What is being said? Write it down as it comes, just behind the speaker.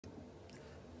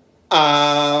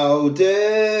How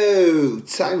do?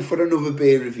 Time for another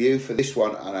beer review for this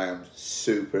one, and I am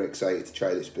super excited to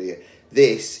try this beer.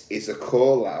 This is a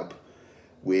collab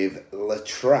with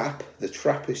Trappe, the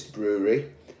Trappist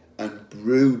brewery, and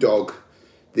Brewdog.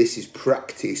 This is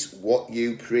Practise What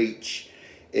You Preach,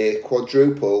 a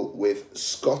quadruple with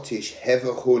Scottish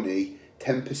heather honey,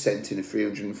 10% in a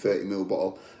 330ml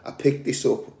bottle. I picked this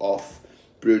up off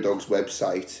Brewdog's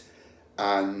website,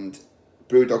 and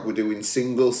Brewdog were doing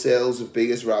single sales of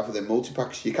beers rather than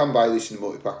multi-packs. You can buy this in a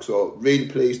multi-pack, so really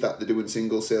pleased that they're doing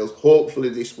single sales. Hopefully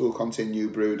this will continue,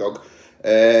 Brewdog.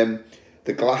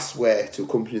 The glassware to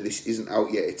accompany this isn't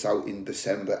out yet. It's out in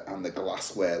December, and the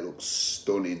glassware looks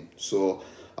stunning. So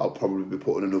I'll probably be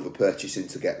putting another purchase in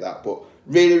to get that. But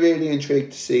really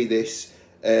intrigued to see this.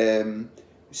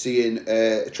 Seeing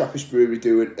a Trappist brewery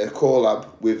doing a collab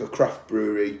with a craft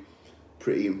brewery,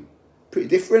 pretty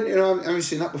different, you know. I haven't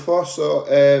seen that before. So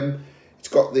it's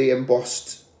got the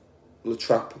embossed La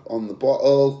Trappe on the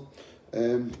bottle.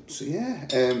 So yeah,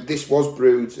 this was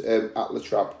brewed at La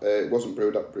Trappe. It wasn't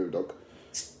brewed at Brewdog,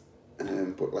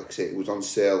 but like I say, it was on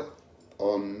sale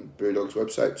on Brewdog's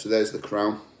website. So there's the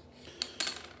crown.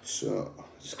 So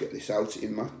let's get this out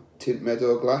in my Tint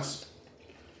Meadow glass.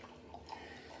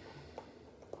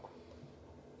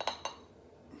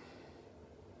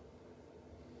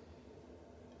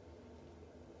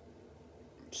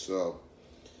 So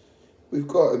we've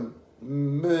got a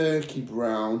murky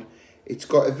brown. It's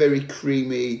got a very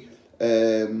creamy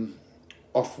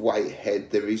off-white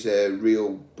head. There is a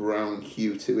real brown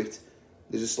hue to it.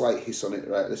 There's a slight hiss on it.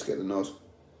 Right, let's get the nose.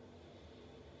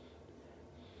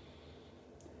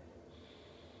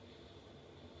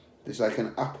 There's like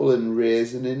an apple and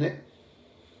raisin in it.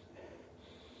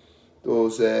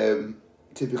 Those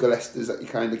typical esters that you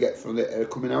kind of get from it are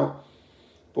coming out.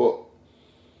 But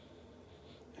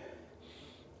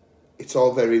it's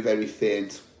all very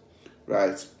faint.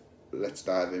 Right, let's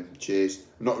dive in. Cheers.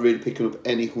 I'm not really picking up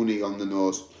any honey on the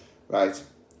nose. Right,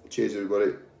 cheers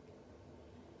everybody.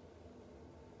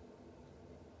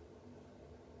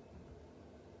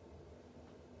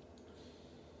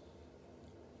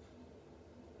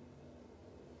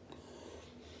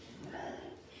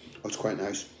 Oh, it's quite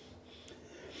nice.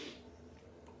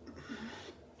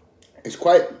 It's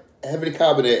quite heavily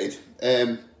carbonated.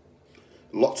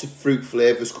 Lots of fruit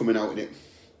flavours coming out in it.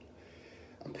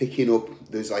 I'm picking up,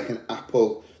 there's like an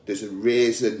apple, there's a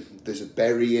raisin, there's a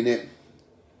berry in it.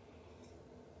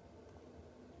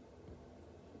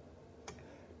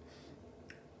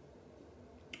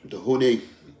 The honey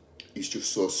is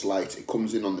just so slight, it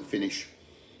comes in on the finish.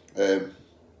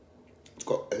 It's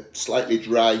got a slightly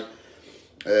dry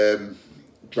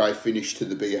finish to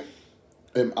the beer.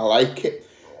 I like it.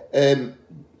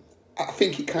 I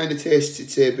think it kind of tastes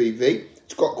its ABV.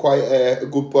 It's got quite a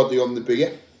good body on the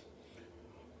beer.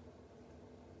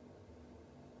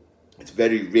 It's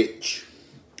very rich.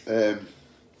 I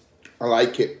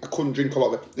like it. I couldn't drink a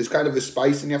lot of it. There's kind of a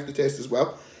spice in the aftertaste as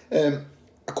well. I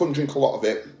couldn't drink a lot of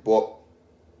it, but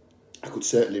I could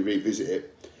certainly revisit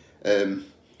it.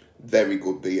 Very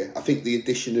good beer. I think the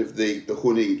addition of the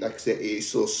honey, like I said, it is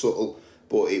so subtle,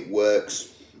 but it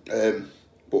works.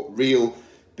 But real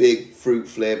big fruit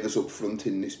flavours up front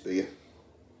in this beer.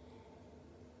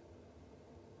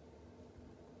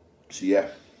 So yeah,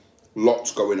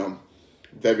 lots going on.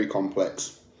 Very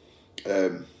complex.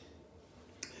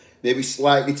 Maybe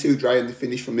slightly too dry in the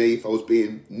finish for me if I was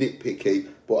being nitpicky,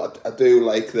 but I do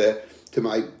like to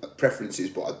my preferences,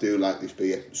 but I do like this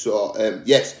beer. So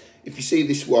yes, if you see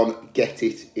this one, get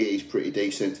it. It is pretty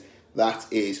decent. That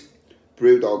is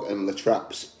Brewdog and La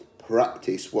Trappe's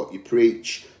Practice What You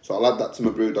Preach. So I'll add that to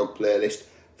my Brewdog playlist.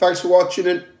 Thanks for watching,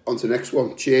 and on to the next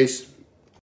one. Cheers.